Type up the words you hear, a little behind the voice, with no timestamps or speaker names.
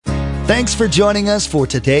Thanks for joining us for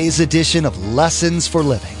today's edition of Lessons for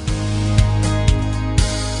Living.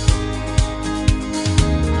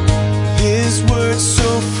 His word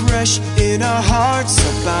so fresh in our hearts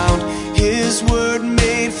abound. His word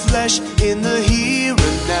made flesh in the here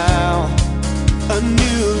and now. A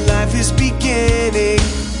new life is beginning.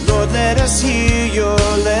 Lord, let us hear your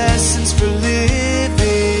lessons for living.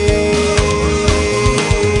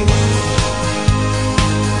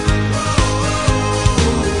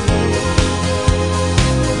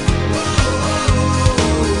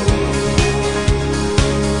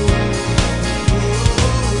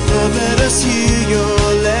 Lord, let us hear your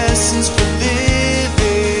lessons for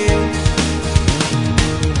living.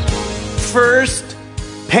 First,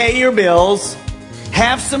 pay your bills,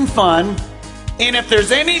 have some fun, and if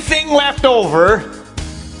there's anything left over,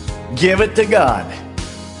 give it to God.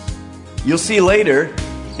 You'll see later,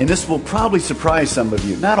 and this will probably surprise some of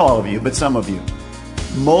you, not all of you, but some of you.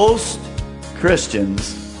 Most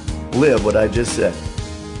Christians live what I just said.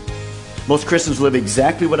 Most Christians live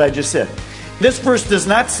exactly what I just said. This verse does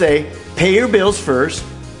not say, pay your bills first,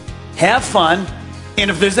 have fun,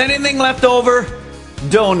 and if there's anything left over,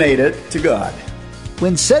 donate it to God.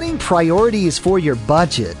 When setting priorities for your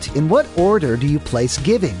budget, in what order do you place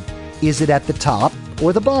giving? Is it at the top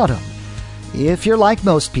or the bottom? If you're like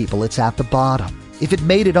most people, it's at the bottom. If it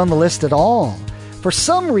made it on the list at all. For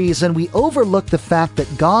some reason, we overlook the fact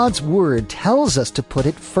that God's Word tells us to put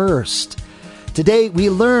it first. Today, we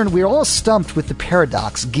learn we're all stumped with the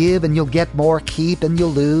paradox, give and you'll get more, keep and you'll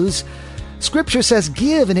lose. Scripture says,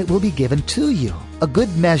 give and it will be given to you. A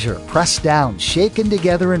good measure, pressed down, shaken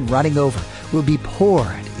together and running over, will be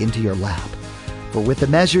poured into your lap. For with the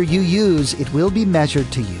measure you use, it will be measured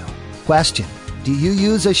to you. Question, do you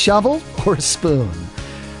use a shovel or a spoon?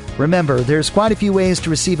 Remember, there's quite a few ways to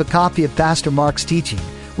receive a copy of Pastor Mark's teaching.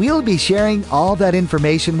 We'll be sharing all that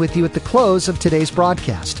information with you at the close of today's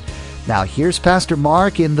broadcast. Now here's Pastor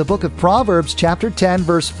Mark in the book of Proverbs, chapter 10,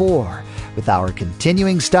 verse 4, with our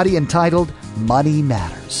continuing study entitled, Money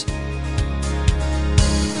Matters.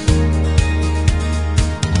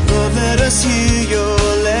 Lord, let us hear your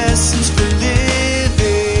lessons for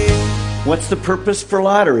living. What's the purpose for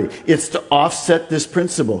lottery? It's to offset this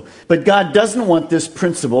principle. But God doesn't want this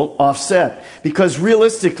principle offset because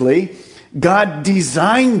realistically, God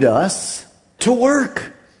designed us to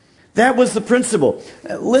work. That was the principle.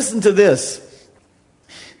 Listen to this.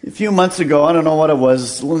 A few months ago, I don't know what it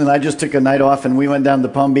was, Lynn and I just took a night off and we went down to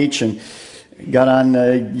Palm Beach and got on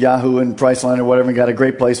Yahoo and Priceline or whatever and got a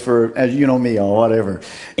great place for, as you know me, or whatever.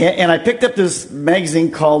 And I picked up this magazine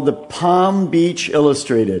called the Palm Beach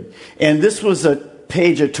Illustrated. And this was a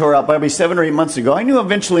page I tore out probably 7 or 8 months ago. I knew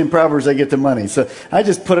eventually in Proverbs I'd get the money. So I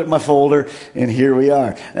just put it in my folder and here we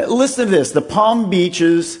are. Listen to this, the Palm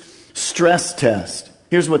Beach's stress test.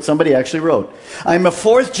 Here's what somebody actually wrote. I'm a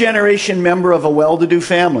fourth generation member of a well-to-do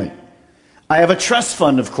family. I have a trust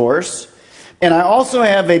fund, of course. And I also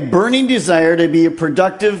have a burning desire to be a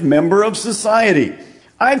productive member of society.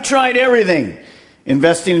 I've tried everything.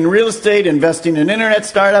 Investing in real estate, investing in internet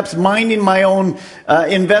startups, minding my own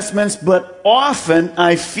investments, but often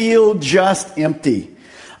I feel just empty.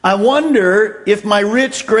 I wonder if my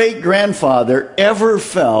rich great-grandfather ever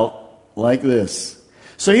felt like this.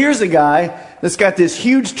 So here's a guy that's got this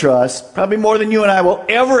huge trust, probably more than you and I will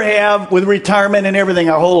ever have with retirement and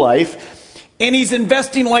everything our whole life, and he's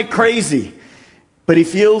investing like crazy. But he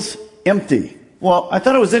feels empty. Well, I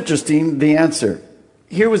thought it was interesting, the answer.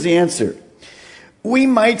 Here was the answer. We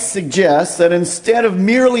might suggest that instead of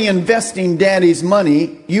merely investing daddy's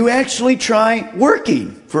money, you actually try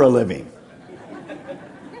working for a living.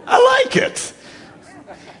 I like it.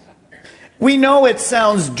 We know it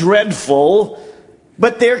sounds dreadful,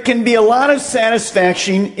 but there can be a lot of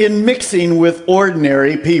satisfaction in mixing with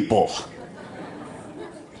ordinary people.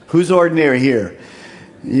 Who's ordinary here?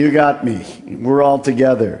 You got me. We're all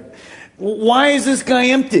together. Why is this guy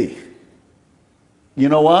empty? You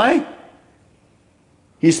know why?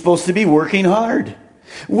 He's supposed to be working hard.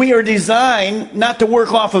 We are designed not to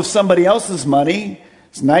work off of somebody else's money.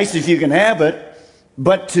 It's nice if you can have it,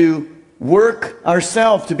 but to work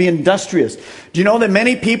ourselves, to be industrious. Do you know that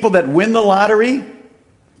many people that win the lottery,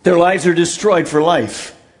 their lives are destroyed for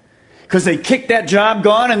life? Because they kick that job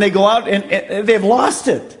gone and they go out and they've lost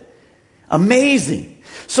it. Amazing.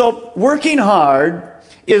 So working hard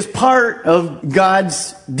is part of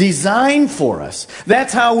God's design for us.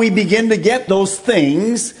 That's how we begin to get those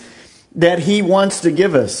things that He wants to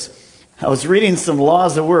give us. I was reading some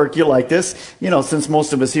laws of work. You like this? You know, since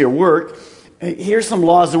most of us here work, here's some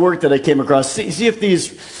laws of work that I came across. See if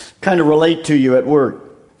these kind of relate to you at work.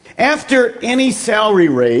 After any salary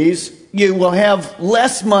raise, you will have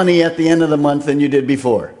less money at the end of the month than you did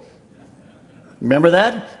before. Remember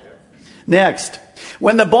that? Next,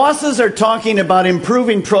 when the bosses are talking about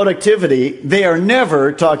improving productivity, they are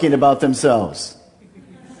never talking about themselves.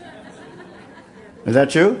 Is that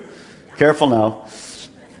true? Careful now.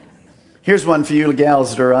 Here's one for you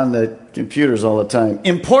gals that are on the computers all the time.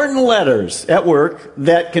 Important letters at work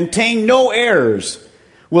that contain no errors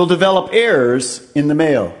will develop errors in the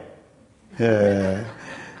mail.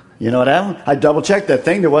 You know what happened? I double-checked that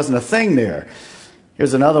thing. There wasn't a thing there.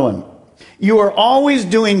 Here's another one. You are always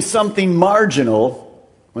doing something marginal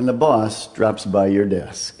when the boss drops by your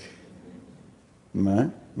desk.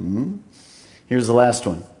 Here's the last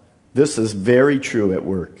one. This is very true at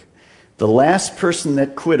work. The last person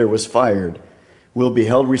that quit or was fired will be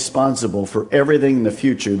held responsible for everything in the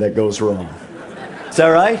future that goes wrong. Is that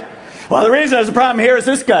right? Well, the reason there's a problem here is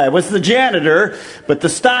this guy was the janitor, but the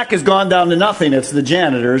stock has gone down to nothing. It's the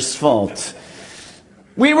janitor's fault.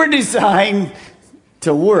 We were designed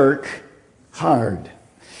to work hard.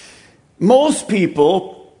 Most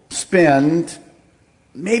people spend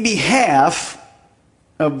maybe half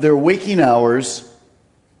of their waking hours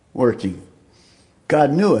working.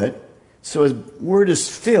 God knew it, so His Word is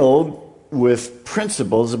filled with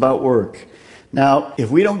principles about work. Now,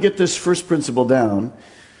 if we don't get this first principle down,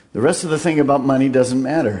 the rest of the thing about money doesn't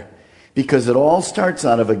matter, because it all starts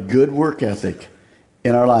out of a good work ethic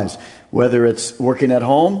in our lives. Whether it's working at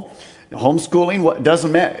home, homeschooling, what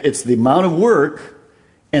doesn't matter. It's the amount of work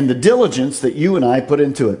and the diligence that you and I put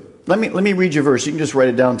into it. Let me read you a verse. You can just write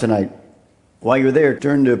it down tonight. While you're there,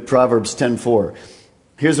 turn to Proverbs 10:4.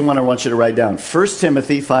 Here's the one I want you to write down. 1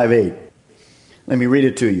 Timothy 5:8. Let me read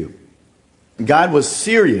it to you. God was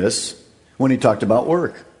serious when He talked about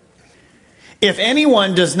work. If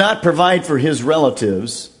anyone does not provide for his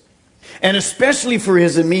relatives, and especially for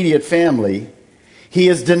his immediate family, he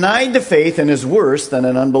is denied the faith and is worse than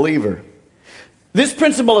an unbeliever. This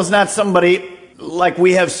principle is not somebody like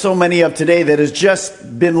we have so many of today that has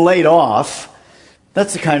just been laid off.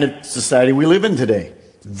 That's the kind of society we live in today.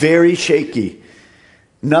 Very shaky.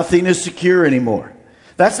 Nothing is secure anymore.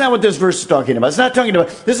 That's not what this verse is talking about. It's not talking about,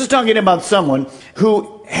 this is talking about someone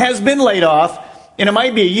who has been laid off, and it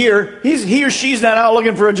might be a year. He or she's not out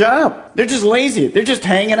looking for a job. They're just lazy. They're just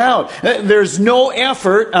hanging out. There's no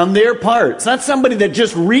effort on their part. It's not somebody that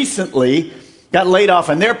just recently got laid off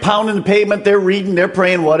and they're pounding the pavement, they're reading, they're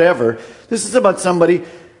praying, whatever. This is about somebody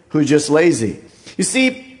who's just lazy. You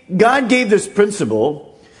see, God gave this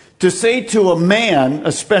principle to say to a man,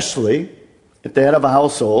 especially at the head of a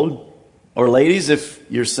household, or ladies, if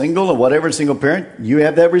you're single or whatever, single parent, you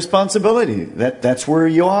have that responsibility. That's where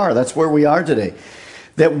you are. That's where we are today.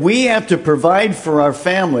 That we have to provide for our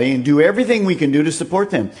family and do everything we can do to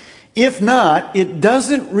support them. If not, it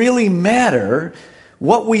doesn't really matter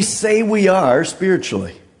what we say we are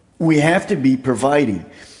spiritually. We have to be providing.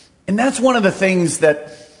 And that's one of the things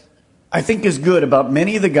that I think is good about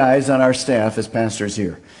many of the guys on our staff as pastors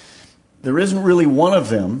here. There isn't really one of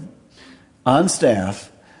them on staff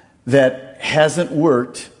that hasn't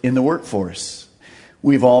worked in the workforce.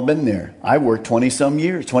 We've all been there. I worked 27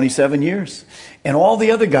 years. And all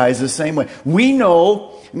the other guys the same way. We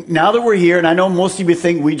know, now that we're here, and I know most of you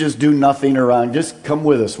think we just do nothing around, just come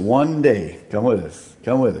with us one day. Come with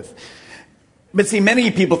us. But see,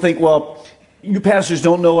 many people think, well, you pastors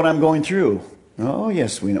don't know what I'm going through. Oh,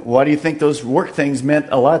 yes, we know. Why do you think those work things meant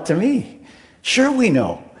a lot to me? Sure, we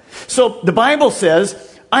know. So the Bible says,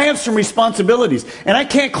 I have some responsibilities, and I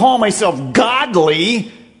can't call myself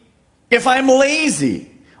godly if I'm lazy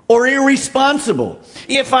or irresponsible,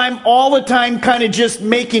 if I'm all the time kind of just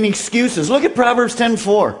making excuses. Look at Proverbs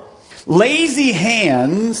 10:4. Lazy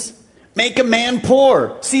hands make a man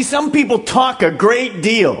poor. See, some people talk a great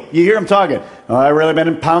deal. You hear them talking. Oh, I've really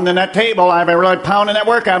been pounding that table. I've been really pounding that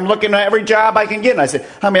work. I'm looking at every job I can get. And I say,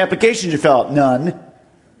 how many applications you fill out? None.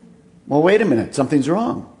 Well, wait a minute. Something's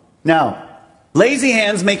wrong. Now, lazy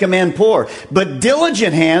hands make a man poor, but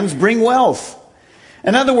diligent hands bring wealth.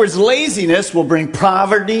 In other words, laziness will bring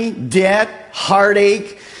poverty, debt,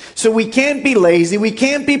 heartache. So we can't be lazy. We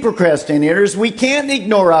can't be procrastinators. We can't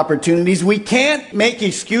ignore opportunities. We can't make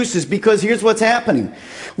excuses, because here's what's happening.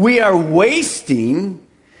 We are wasting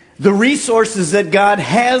the resources that God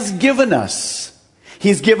has given us.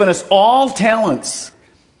 He's given us all talents.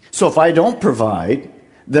 So if I don't provide,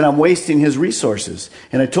 then I'm wasting His resources.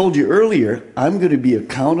 And I told you earlier, I'm going to be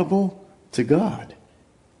accountable to God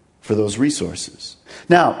for those resources.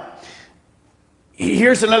 Now,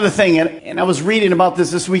 here's another thing, and I was reading about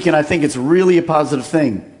this week, and I think it's really a positive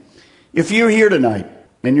thing. If you're here tonight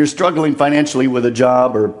and you're struggling financially with a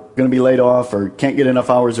job, or going to be laid off, or can't get enough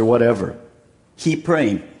hours or whatever, keep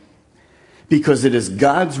praying. because it is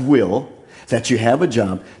God's will that you have a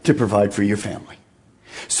job to provide for your family.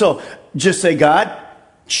 So just say, God,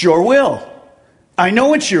 it's your will. I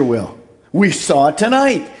know it's your will. We saw it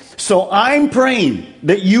tonight. So I'm praying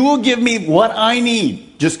that you will give me what I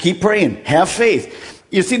need. Just keep praying. Have faith.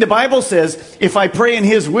 You see, the Bible says, if I pray in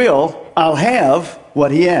His will, I'll have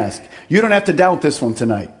what He asked. You don't have to doubt this one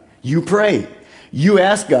tonight. You pray. You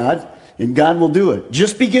ask God, and God will do it.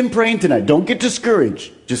 Just begin praying tonight. Don't get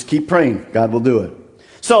discouraged. Just keep praying. God will do it.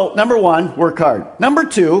 So, number one, work hard. Number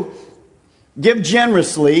two, give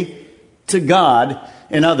generously to God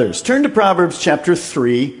and others. Turn to Proverbs chapter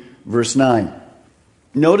 3, verse 9.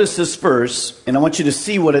 Notice this verse, and I want you to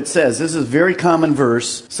see what it says. This is a very common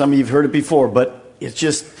verse. Some of you have heard it before, but it's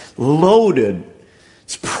just loaded.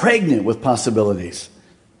 It's pregnant with possibilities.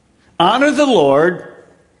 Honor the Lord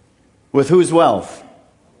with whose wealth?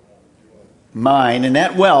 Mine. And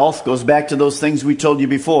that wealth goes back to those things we told you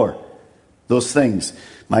before. Those things.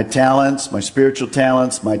 My talents, my spiritual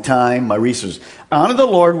talents, my time, my resources. Honor the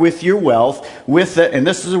Lord with your wealth, with the, and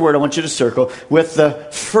this is a word I want you to circle, with the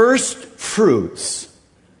first fruits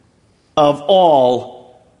of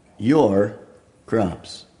all your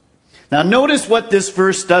crops. Now notice what this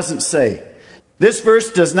verse doesn't say. This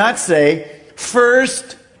verse does not say,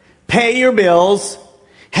 first, pay your bills,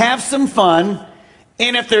 have some fun,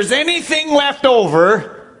 and if there's anything left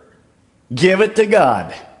over, give it to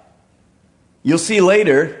God. You'll see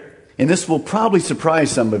later, and this will probably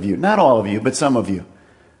surprise some of you, not all of you, but some of you.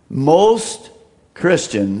 Most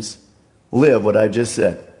Christians live what I just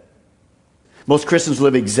said. Most Christians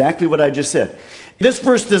live exactly what I just said. This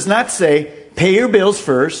verse does not say, pay your bills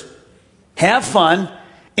first, have fun,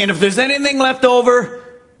 and if there's anything left over,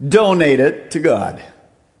 donate it to God.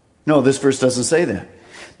 No, this verse doesn't say that.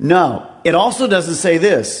 No, it also doesn't say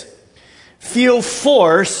this. Feel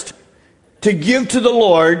forced to give to the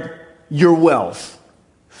Lord your wealth.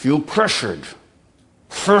 Feel pressured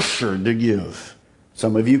to give.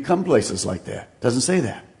 Some of you come places like that. It doesn't say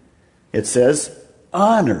that. It says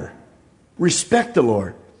honor. Respect the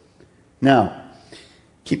Lord. Now,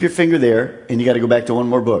 keep your finger there, and you got to go back to one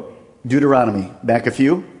more book. Deuteronomy. Back a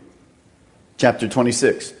few. Chapter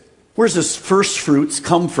 26. Where's this first fruits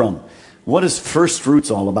come from? What is first fruits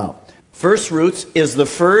all about? First fruits is the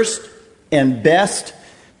first and best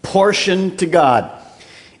portion to God.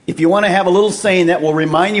 If you want to have a little saying that will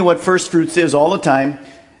remind you what first fruits is all the time,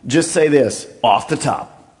 just say this, off the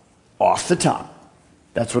top. Off the top.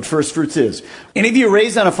 That's what first fruits is. Any of you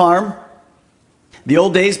raised on a farm? The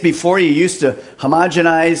old days before you used to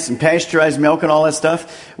homogenize and pasteurize milk and all that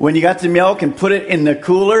stuff. When you got the milk and put it in the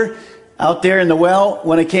cooler out there in the well,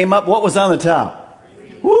 when it came up, what was on the top?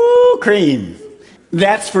 Woo, cream.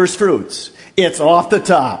 That's first fruits. It's off the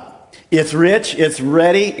top. It's rich, it's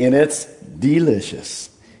ready, and it's delicious.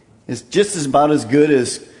 It's just about as good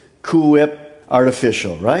as Cool Whip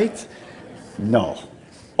artificial, right? No.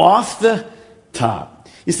 Off the top.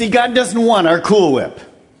 You see, God doesn't want our Cool Whip.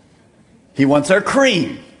 He wants our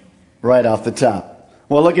cream right off the top.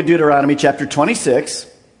 Well, look at Deuteronomy chapter 26,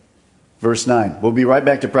 verse 9. We'll be right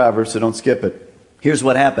back to Proverbs, so don't skip it. Here's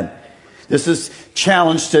what happened. This is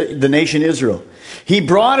challenge to the nation Israel. He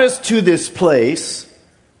brought us to this place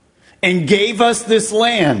and gave us this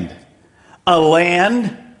land. A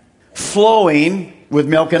land flowing with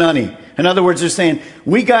milk and honey. In other words, they're saying,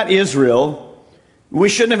 we got Israel. We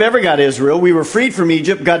shouldn't have ever got Israel. We were freed from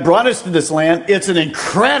Egypt. God brought us to this land. It's an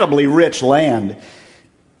incredibly rich land.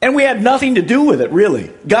 And we had nothing to do with it, really.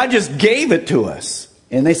 God just gave it to us.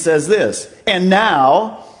 And they says this, and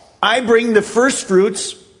now I bring the first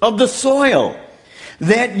fruits of the soil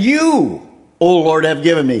that you, O Lord, have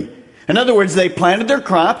given me. In other words, they planted their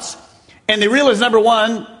crops, and they realized, number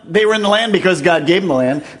one, they were in the land because God gave them the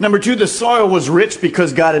land. Number two, the soil was rich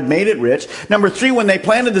because God had made it rich. Number three, when they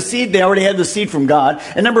planted the seed, they already had the seed from God.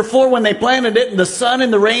 And number four, when they planted it, the sun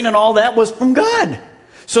and the rain and all that was from God.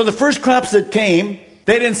 So the first crops that came,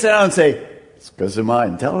 they didn't sit down and say, it's because of my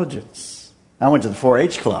intelligence. I went to the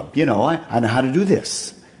 4-H club. You know, I know how to do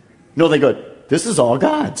this. No, they go, this is all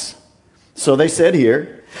God's. So they said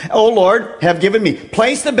here, O Lord, have given me.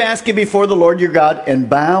 Place the basket before the Lord your God and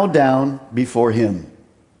bow down before him.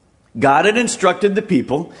 God had instructed the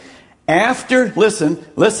people after,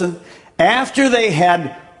 listen, after they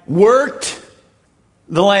had worked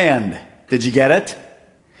the land. Did you get it?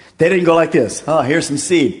 They didn't go like this. Oh, here's some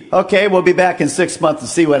seed. Okay, we'll be back in 6 months and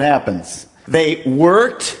see what happens. They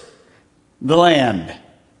worked the land.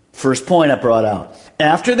 First point I brought out.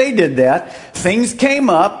 After they did that, things came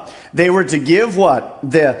up. They were to give what?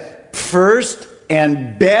 The first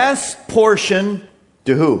and best portion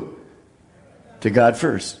to who? To God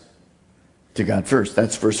first. to God first.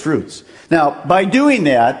 That's first fruits. Now, by doing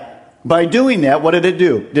that, what did it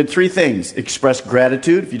do? It did three things. Express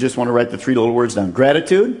gratitude. If you just want to write the three little words down.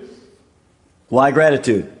 Gratitude. Why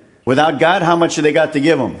gratitude? Without God, how much have they got to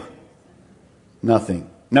give them? Nothing.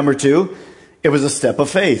 Number two, it was a step of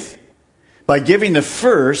faith. By giving the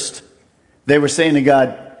first, they were saying to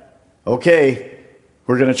God, okay,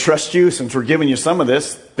 we're going to trust you since we're giving you some of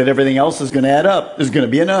this, that everything else is going to add up. There's going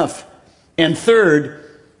to be enough. And third,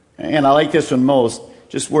 and I like this one most,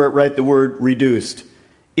 just write the word reduced.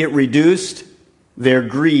 It reduced their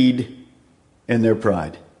greed and their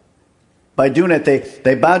pride. By doing it,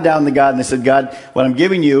 they bowed down to God and they said, God, what I'm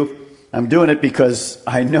giving you, I'm doing it because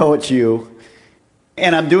I know it's you.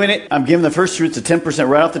 And I'm doing it, I'm giving the first fruits of 10%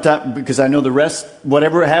 right off the top because I know the rest,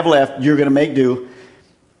 whatever I have left, you're going to make do.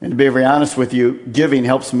 And to be very honest with you, giving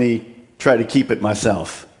helps me try to keep it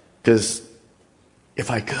myself. Because if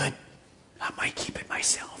I could, I might keep it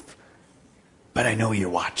myself. But I know you're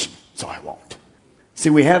watching, so I won't. See,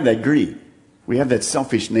 we have that greed. We have that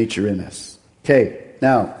selfish nature in us. Okay,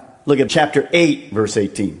 now, look at chapter 8, verse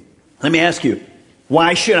 18. Let me ask you,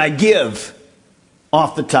 why should I give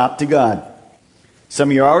off the top to God? Some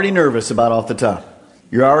of you are already nervous about off the top.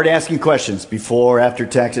 You're already asking questions before, after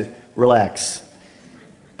taxes. Relax.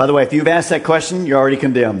 By the way, if you've asked that question, you're already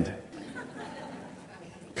condemned.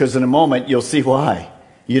 Because in a moment, you'll see why.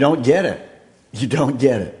 You don't get it. You don't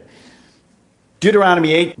get it.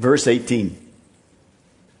 Deuteronomy 8, verse 18.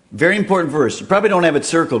 Very important verse. You probably don't have it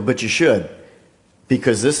circled, but you should.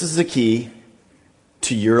 Because this is the key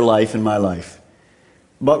to your life and my life.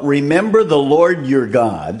 But remember the Lord your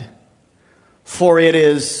God, for it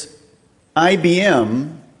is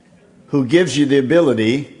IBM who gives you the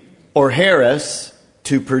ability, or Harris,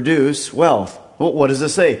 to produce wealth. Well, what does it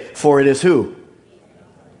say? For it is who?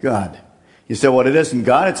 God. You say, what it isn't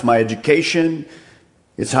God, it's my education.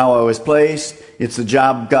 It's how I was placed. It's the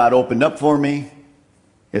job God opened up for me.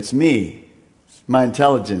 It's me. It's my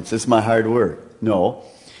intelligence. It's my hard work. No.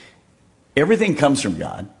 Everything comes from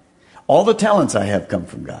God. All the talents I have come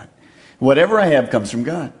from God. Whatever I have comes from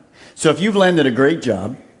God. So if you've landed a great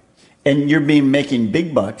job and you're making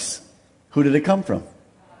big bucks, who did it come from?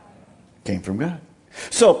 It came from God.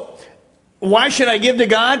 So why should I give to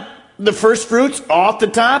God the first fruits off the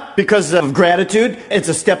top? Because of gratitude. It's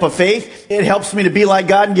a step of faith. It helps me to be like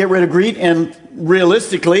God and get rid of greed. And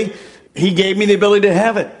realistically, He gave me the ability to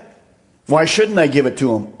have it. Why shouldn't I give it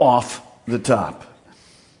to Him off the top?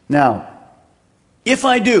 Now, if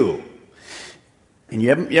I do, and you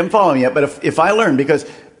haven't followed me yet, but if I learn, because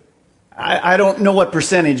I don't know what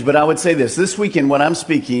percentage, but I would say this weekend when I'm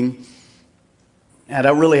speaking, and I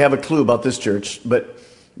don't really have a clue about this church, but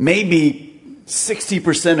maybe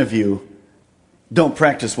 60% of you don't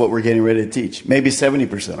practice what we're getting ready to teach. Maybe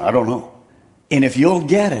 70%. I don't know. And if you'll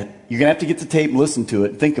get it, you're going to have to get the tape and listen to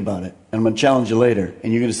it and think about it. And I'm going to challenge you later,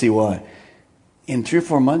 and you're going to see why. In 3 or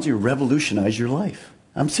 4 months, you revolutionize your life.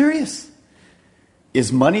 I'm serious.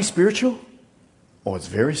 Is money spiritual? Oh, it's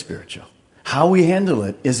very spiritual. How we handle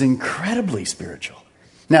it is incredibly spiritual.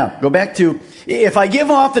 Now, go back to, if I give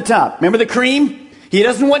off the top, remember the cream? He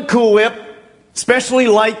doesn't want Cool Whip, especially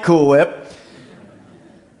light Cool Whip,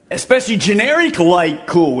 especially generic light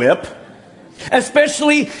Cool Whip,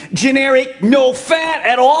 especially generic no fat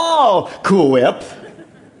at all Cool Whip.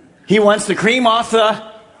 He wants the cream off the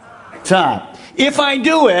top. If I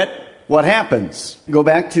do it, what happens? Go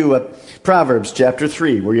back to Proverbs chapter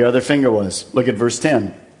 3, where your other finger was. Look at verse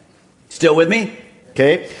 10. Still with me?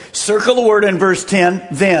 Okay. Circle the word in verse 10,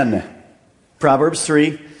 then. Proverbs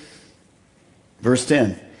 3, verse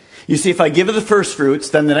 10. You see, if I give it the first fruits,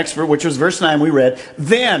 then the next verse, which was verse 9 we read,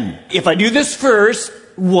 then, if I do this first,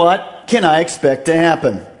 what can I expect to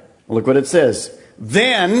happen? Look what it says.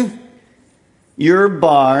 Then your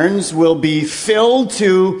barns will be filled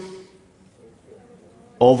to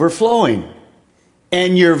overflowing,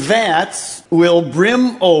 and your vats will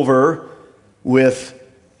brim over with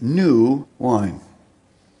new wine.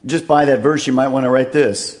 Just by that verse, you might want to write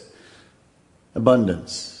this.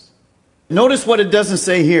 Abundance. Notice what it doesn't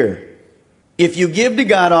say here. If you give to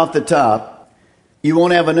God off the top, you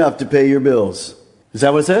won't have enough to pay your bills. Is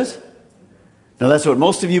that what it says? Now, that's what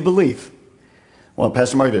most of you believe. Well,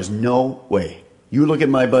 Pastor Mark, there's no way. You look at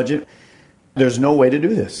my budget, there's no way to do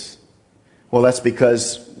this. Well, that's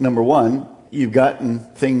because, number one, you've gotten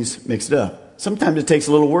things mixed up. Sometimes it takes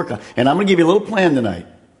a little work. And I'm going to give you a little plan tonight.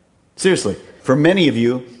 Seriously. For many of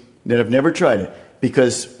you that have never tried it.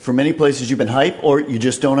 Because for many places you've been hyped or you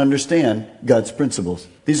just don't understand God's principles.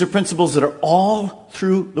 These are principles that are all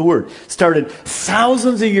through the Word. Started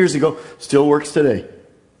thousands of years ago, still works today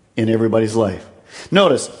in everybody's life.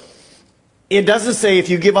 Notice, It doesn't say if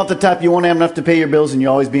you give out the top, you won't have enough to pay your bills and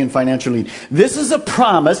you'll always be in financial need. This is a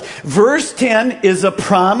promise. Verse 10 is a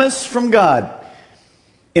promise from God.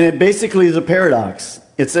 And it basically is a paradox.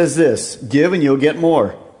 It says this, give and you'll get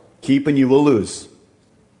more. Keep and you will lose.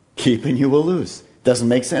 Keep and you will lose. Doesn't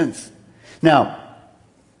make sense. Now,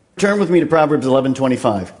 turn with me to Proverbs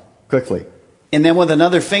 11:25, quickly. And then with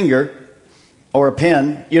another finger or a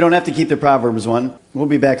pen, you don't have to keep the Proverbs one. We'll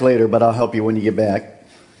be back later, but I'll help you when you get back.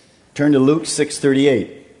 Turn to Luke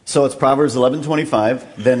 6:38. So it's Proverbs 11:25,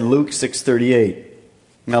 then Luke 6:38.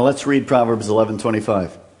 Now let's read Proverbs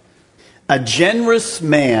 11:25. A generous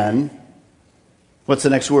man, what's the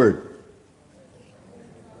next word?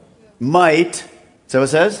 Might, is that what it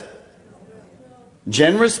says?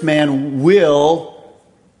 Generous man will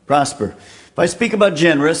prosper. If I speak about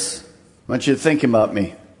generous, I want you to think about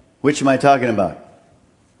me. Which am I talking about?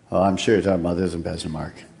 Oh, I'm sure you're talking about this one, Pastor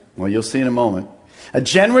Mark. Well, you'll see in a moment. A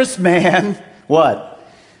generous man, what?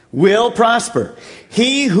 Will prosper.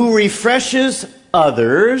 He who refreshes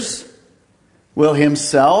others will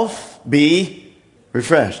himself be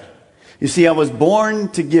refreshed. You see, I was born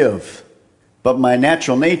to give, but my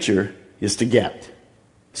natural nature is to get.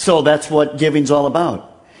 So that's what giving's all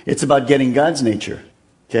about. It's about getting God's nature.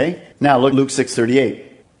 Okay? Now look, Luke 6:38.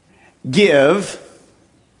 Give,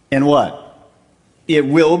 and what? It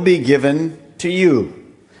will be given to you.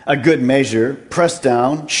 A good measure, pressed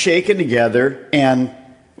down, shaken together, and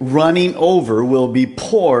running over will be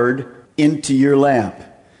poured into your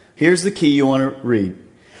lap. Here's the key you want to read.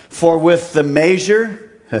 For with the measure,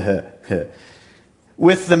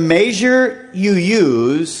 with the measure you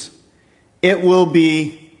use, it will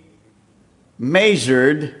be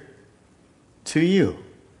measured to you.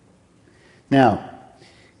 Now,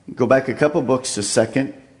 go back a couple books to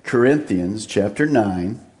 2 Corinthians chapter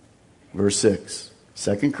 9, verse 6.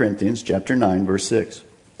 2 Corinthians chapter 9, verse 6.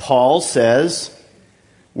 Paul says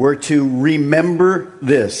we're to remember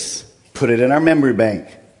this. Put it in our memory bank.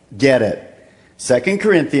 Get it. 2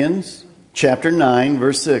 Corinthians chapter 9,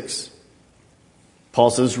 verse 6. Paul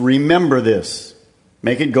says, remember this.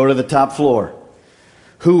 Make it go to the top floor.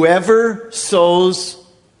 Whoever sows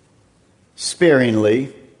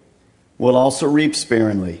sparingly will also reap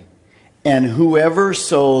sparingly. And whoever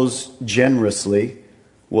sows generously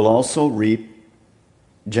will also reap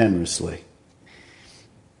generously.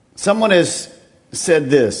 Someone has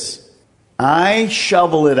said this, I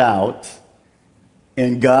shovel it out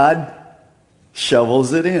and God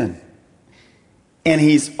shovels it in. And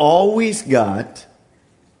he's always got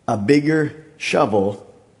a bigger shovel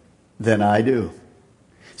than I do.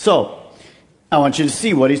 So, I want you to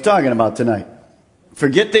see what he's talking about tonight.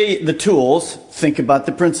 Forget the tools, think about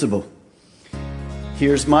the principle.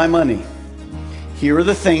 Here's my money. Here are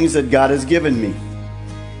the things that God has given me.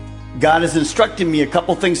 God has instructed me a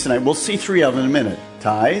couple things tonight. We'll see three of them in a minute.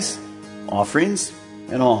 Tithes, offerings,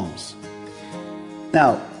 and alms.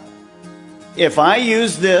 Now, if I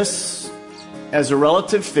use this as a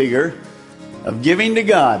relative figure of giving to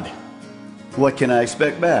God, what can I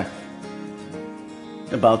expect back?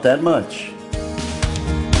 About that much.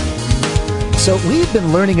 So we've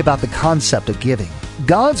been learning about the concept of giving.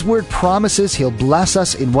 God's Word promises He'll bless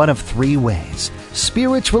us in one of three ways: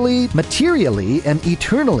 spiritually, materially, and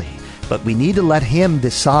eternally. But we need to let Him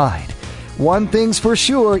decide. One thing's for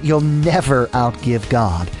sure, you'll never outgive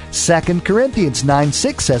God. 2 Corinthians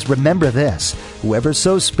 9:6 says, remember this, whoever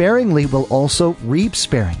sows sparingly will also reap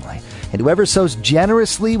sparingly, and whoever sows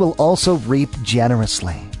generously will also reap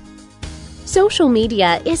generously. Social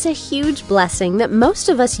media is a huge blessing that most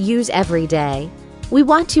of us use every day. We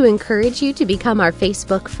want to encourage you to become our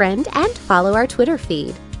Facebook friend and follow our Twitter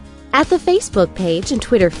feed. At the Facebook page and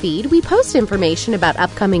Twitter feed, we post information about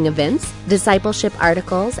upcoming events, discipleship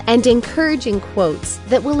articles, and encouraging quotes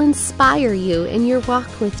that will inspire you in your walk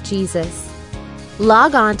with Jesus.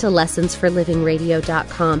 Log on to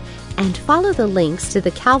lessonsforlivingradio.com and follow the links to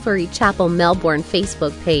the Calvary Chapel Melbourne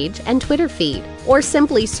Facebook page and Twitter feed, or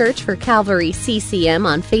simply search for Calvary CCM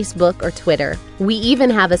on Facebook or Twitter. We even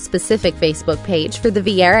have a specific Facebook page for the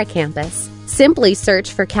Viera campus. Simply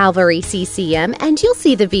search for Calvary CCM and you'll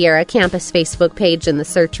see the Viera campus Facebook page in the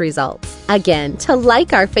search results. Again, to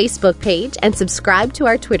like our Facebook page and subscribe to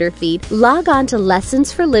our Twitter feed, log on to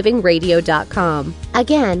lessonsforlivingradio.com.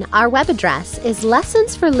 Again, our web address is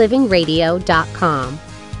lessonsforlivingradio.com.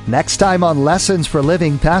 Next time on Lessons for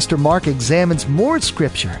Living, Pastor Mark examines more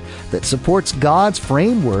scripture that supports God's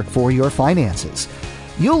framework for your finances.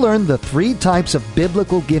 You'll learn the 3 types of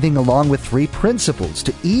biblical giving along with 3 principles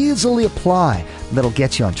to easily apply that'll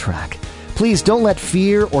get you on track. Please don't let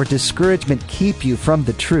fear or discouragement keep you from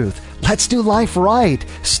the truth. Let's do life right.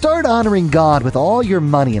 Start honoring God with all your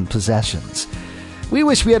money and possessions. We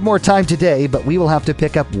wish we had more time today, but we will have to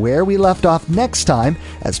pick up where we left off next time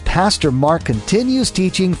as Pastor Mark continues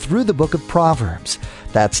teaching through the book of Proverbs.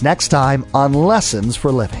 That's next time on Lessons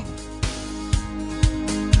for Living.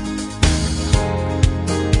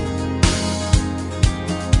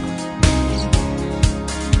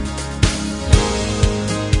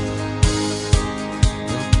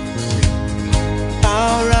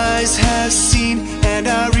 Our eyes have seen and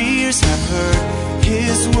our ears have heard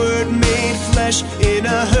His word made flesh in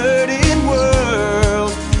a hurting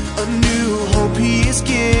world. A new hope He is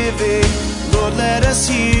giving. Lord, let us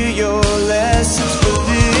hear